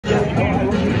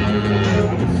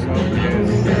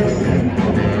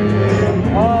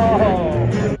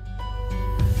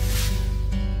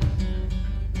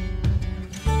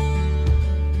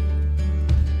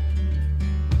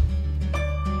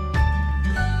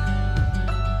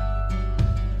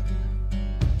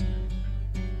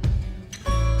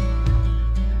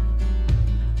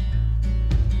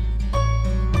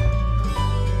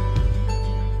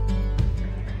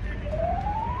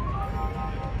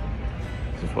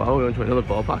Wow, we went to another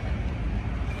ballpark.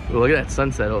 Ooh, look at that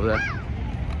sunset over there.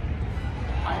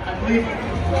 I believe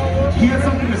he has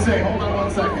something to say. Hold on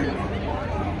 1 second.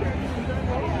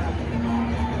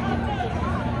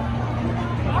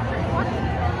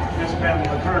 This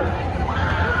battle occurred.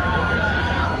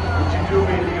 Would you do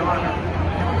me the honor?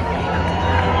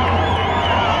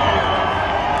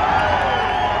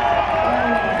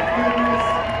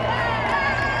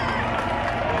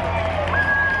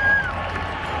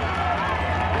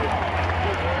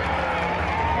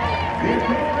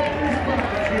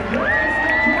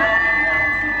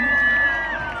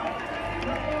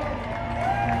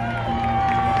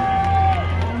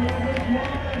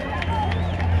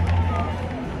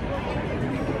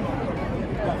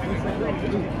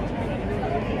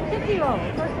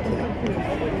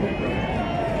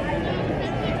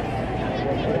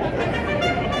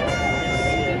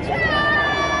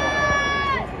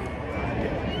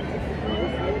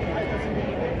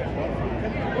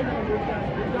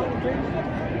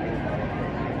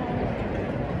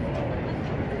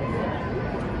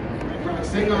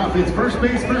 Sing off. It's first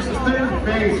base versus third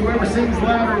base. Whoever sings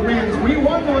louder wins. We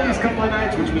won the last couple of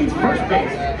nights, which means first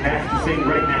base has to sing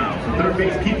right now. So third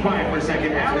base, keep quiet for a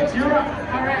second. Alex, you're up.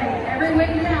 All right,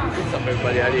 everyone now. What's up,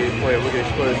 everybody? How do you play? We're going to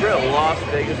explore this real Las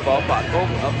Vegas ballpark. Home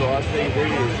of the Las Vegas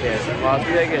Raiders. Yes, in Las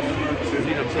Vegas. We've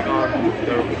seen them take on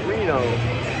the Reno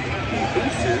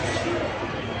Aces.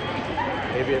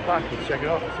 Maybe a puck. Let's check it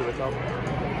out. See what's up.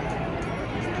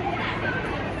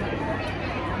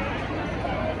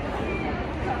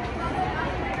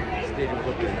 Stadium's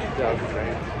open in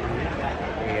 2009,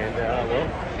 and well,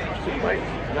 it might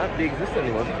not be exist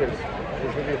anymore because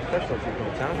there's going to be a professional team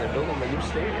in town. They're building a new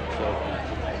stadium, so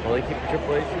will they keep a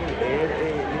AAA team and a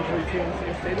Major League team in the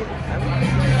same stadium? I don't know.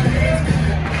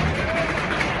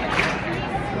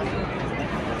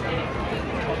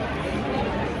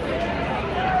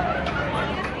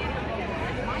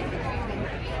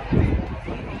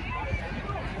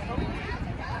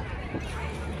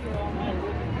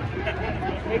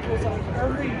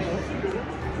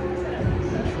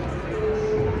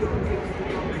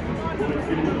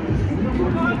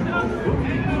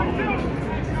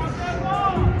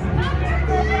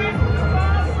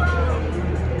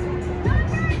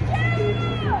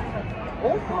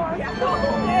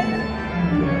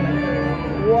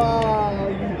 Wow,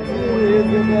 you did,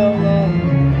 Isabella.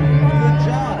 Good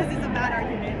job. This is a bad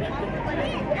argument.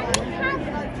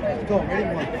 Go, ready,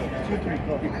 1, 2, 3,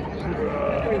 go.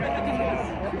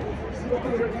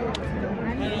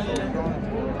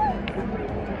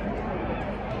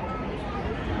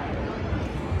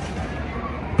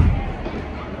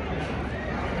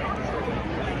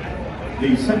 The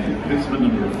second baseman,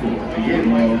 number 4,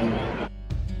 milb.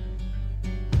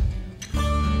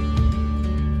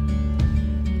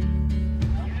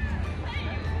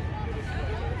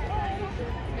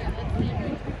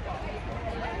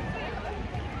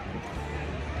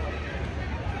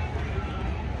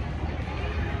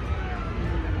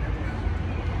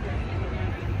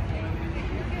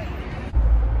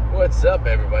 What's up,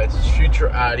 everybody? It's future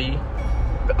Arty,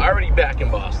 already back in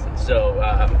Boston. So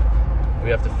we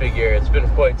have to figure. It's been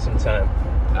quite some time.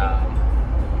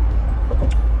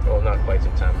 Well, not quite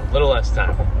some time. A little less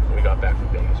time when we got back from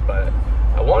Vegas. But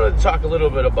I wanted to talk a little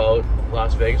bit about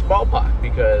Las Vegas Ballpark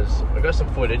because I got some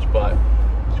footage, but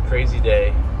it's a crazy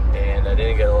day, and I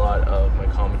didn't get a lot of my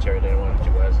commentary that I wanted to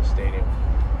do as a stadium.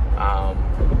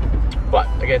 But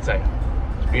I gotta tell you,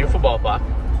 it's a beautiful ballpark.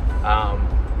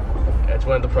 It's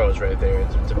one of the pros right there.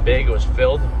 It's big. It was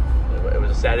filled. It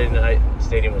was a Saturday night. The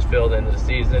stadium was filled end of the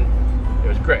season. It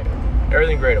was great.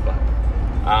 Everything great about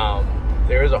it.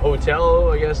 There is a hotel,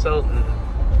 I guess, out in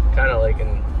kind of like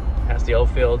in past the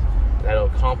outfield, that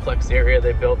old complex area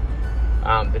they built.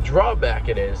 The drawback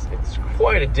it's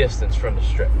quite a distance from the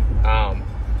strip.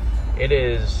 It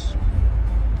is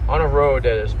on a road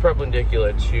that is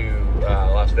perpendicular to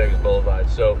Las Vegas Boulevard.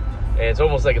 So, and it's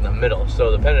almost like in the middle. So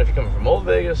depending if you're coming from Old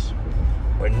Vegas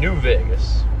or New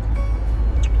Vegas,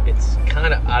 it's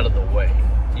kind of out of the way.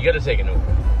 You got to take an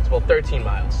Uber. It's about 13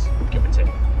 miles, give or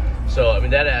take. So I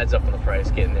mean that adds up on the price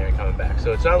getting there and coming back.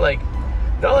 So it's not like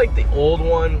the old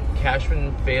one,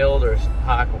 Cashman Field or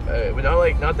Hawk.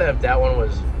 Not that one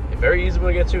was very easy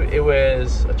to get to. It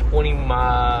was a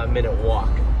 20-minute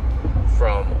walk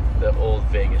from the old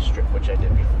Vegas Strip, which I did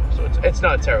before. So it's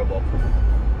not terrible.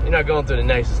 You're not going through the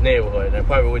nicest neighborhood, and I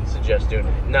probably wouldn't suggest doing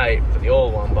it at night for the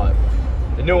old one, but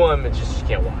the new one, it's just you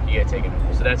can't walk. You gotta take it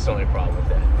over. So that's the only problem with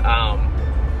that.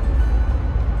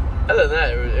 Other than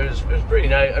that, it was pretty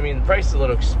nice. I mean, the price is a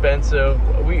little expensive.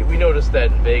 We noticed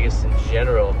that in Vegas in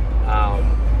general,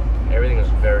 everything was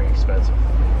very expensive,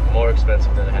 more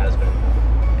expensive than it has been.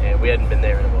 hadn't been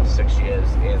there in about 6 years,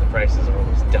 and the prices are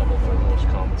almost double for the most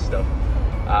common stuff.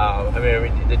 I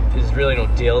mean, there's really no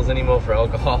deals anymore for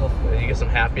alcohol. You get some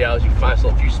happy hours, you can find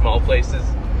a few small places.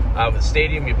 With the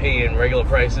stadium, you're paying regular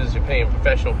prices, you're paying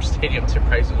professional stadium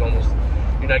prices almost.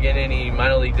 You're not getting any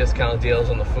minor league discount deals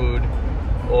on the food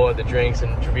or the drinks,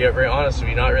 and to be very honest with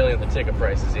you, you're not really on the ticket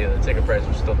prices either. The ticket prices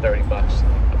are still $30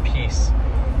 a piece.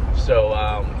 So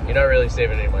you're not really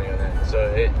saving any money on that.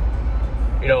 So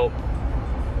you know,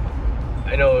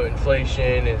 I know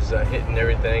inflation is hitting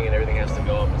everything, and everything has to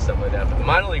go up and stuff like that. But the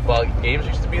minor league ball games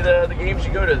used to be the games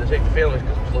you go to take the families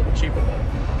because it was a little cheaper,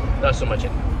 but not so much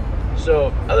anymore.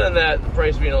 So other than that, the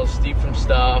price being a little steep from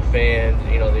stuff, and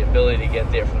the ability to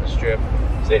get there from the strip,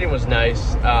 stadium was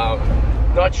nice.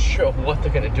 Not sure what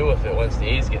they're going to do with it once the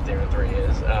A's get there in 3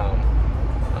 years.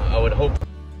 I would hope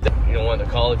that one of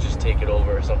the colleges take it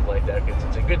over or something like that, because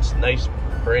it's a good, nice,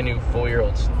 brand new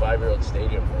 4-year-old, 5-year-old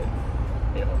stadium. But,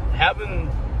 having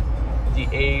the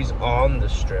A's on the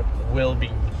strip will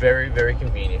be very, very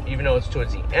convenient. Even though it's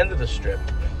towards the end of the strip,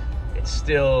 it's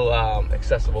still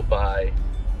accessible by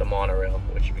the monorail,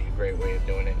 which would be a great way of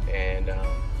doing it, and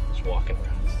just walking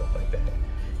around and stuff like that.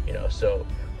 So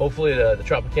hopefully the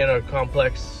Tropicana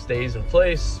complex stays in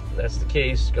place. If that's the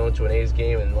case, going to an A's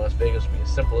game in Las Vegas will be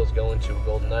as simple as going to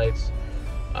Golden Knights,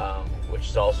 which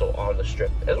is also on the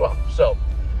strip as well. So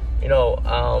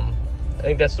I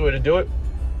think that's the way to do it.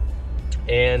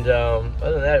 And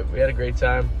other than that, we had a great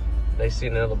time. Nice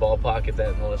seeing another ballpark at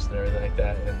that in the list and everything like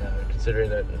that, and considering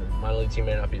that the minor league team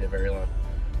may not be there very long,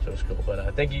 so it's cool.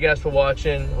 But thank you guys for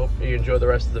watching. Hope you enjoy the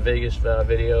rest of the Vegas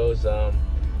videos.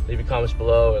 Leave your comments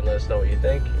below and let us know what you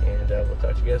think, and we'll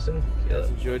talk to you guys soon. If you guys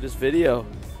enjoyed this video,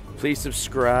 please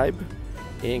subscribe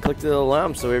and click the little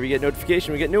alarm so whenever you get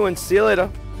notification, we get new ones. See you later.